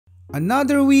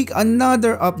Another week,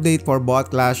 another update for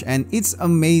Bot Clash, and it's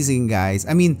amazing, guys.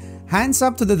 I mean, hands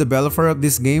up to the developer of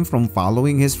this game from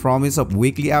following his promise of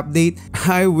weekly update.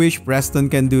 I wish Preston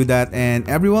can do that and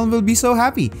everyone will be so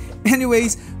happy.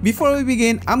 Anyways, before we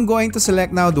begin, I'm going to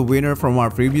select now the winner from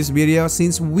our previous video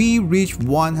since we reached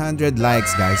 100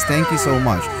 likes, guys. Thank you so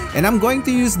much. And I'm going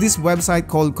to use this website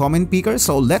called Comment Picker,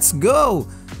 so let's go!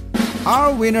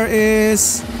 Our winner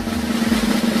is...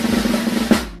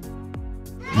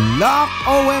 Lock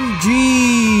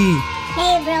OMG!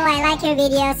 Hey bro, I like your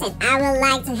videos and I would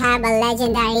like to have a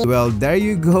legendary. Well, there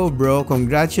you go, bro.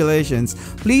 Congratulations.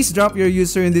 Please drop your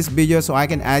user in this video so I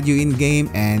can add you in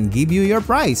game and give you your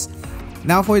prize.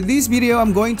 Now for this video,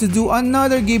 I'm going to do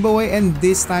another giveaway, and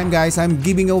this time, guys, I'm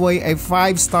giving away a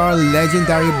 5-star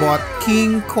legendary bot,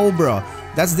 King Cobra.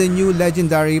 That's the new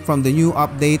legendary from the new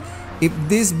update if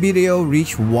this video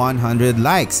reach 100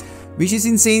 likes. Which is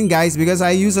insane, guys, because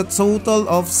I use a total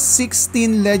of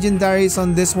 16 legendaries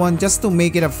on this one just to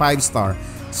make it a 5-star.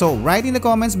 So write in the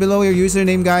comments below your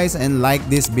username, guys, and like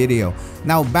this video.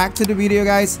 Now back to the video,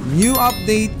 guys. New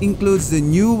update includes the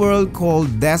new world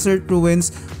called Desert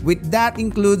Ruins. With that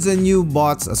includes a new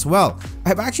bots as well.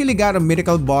 I've actually got a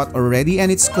mythical bot already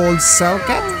and it's called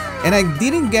Selket. And I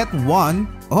didn't get 1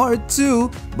 or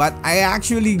 2, but I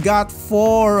actually got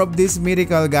 4 of this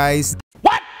mythical, guys.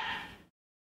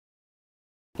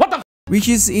 Which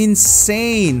is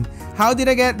insane. How did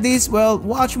I get this? Well,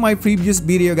 watch my previous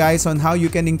video, guys, on how you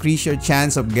can increase your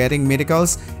chance of getting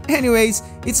mythicals. Anyways,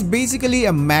 it's basically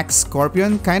a Mount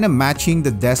Scorpion, kind of matching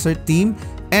the desert theme.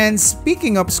 And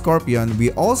speaking of Scorpion,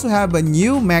 we also have a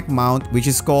new mech mount which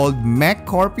is called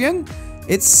Mecorpion.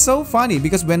 It's so funny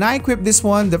because when I equip this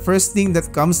one, the first thing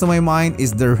that comes to my mind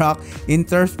is the rock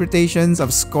interpretations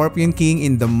of Scorpion King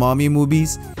in the Mummy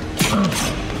movies.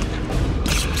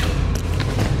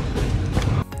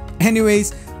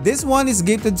 Anyways, this one is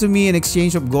gifted to me in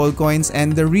exchange of gold coins,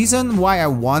 and the reason why I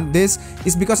want this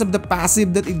is because of the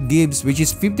passive that it gives, which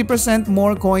is 50%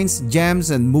 more coins,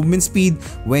 gems, and movement speed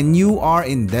when you are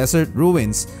in Desert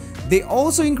Ruins. They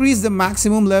also increase the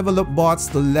maximum level of bots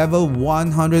to level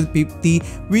 150,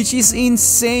 which is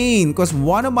insane because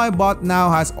one of my bot now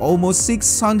has almost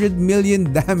 600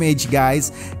 million damage,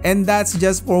 guys, and that's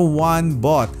just for one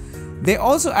bot. They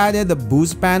also added the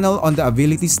boost panel on the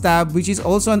abilities tab, which is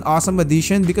also an awesome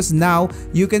addition because now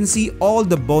you can see all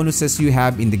the bonuses you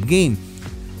have in the game.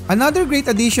 Another great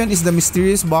addition is the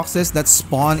mysterious boxes that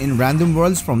spawn in random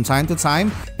worlds from time to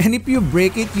time, and if you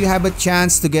break it, you have a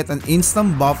chance to get an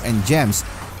instant buff and gems.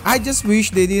 I just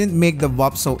wish they didn't make the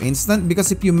buff so instant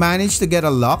because if you manage to get a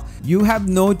lock, you have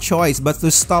no choice but to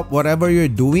stop whatever you're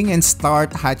doing and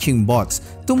start hatching bots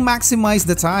to maximize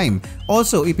the time.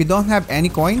 Also, if you don't have any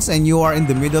coins and you are in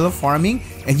the middle of farming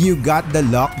and you got the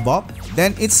lock buff,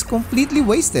 then it's completely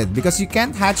wasted because you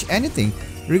can't hatch anything.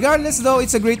 Regardless though,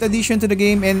 it's a great addition to the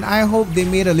game and I hope they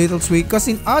made a little tweak because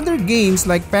in other games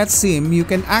like Pet Sim, you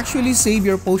can actually save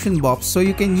your potion buffs so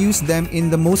you can use them in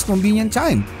the most convenient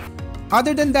time.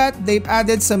 Other than that, they've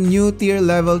added some new tier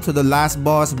level to the last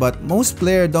boss, but most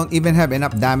players don't even have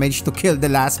enough damage to kill the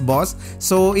last boss,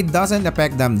 so it doesn't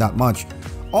affect them that much.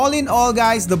 All in all,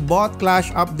 guys, the Bot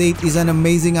Clash update is an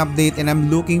amazing update and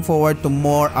I'm looking forward to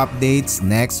more updates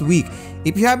next week.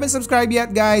 If you haven't subscribed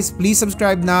yet, guys, please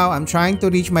subscribe now. I'm trying to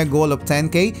reach my goal of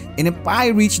 10k, and if I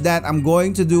reach that, I'm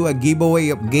going to do a giveaway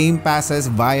of game passes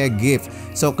via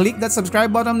gift. So click that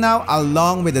subscribe button now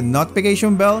along with the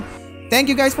notification bell. Thank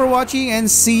you guys for watching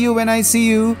and see you when I see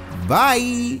you.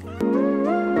 Bye!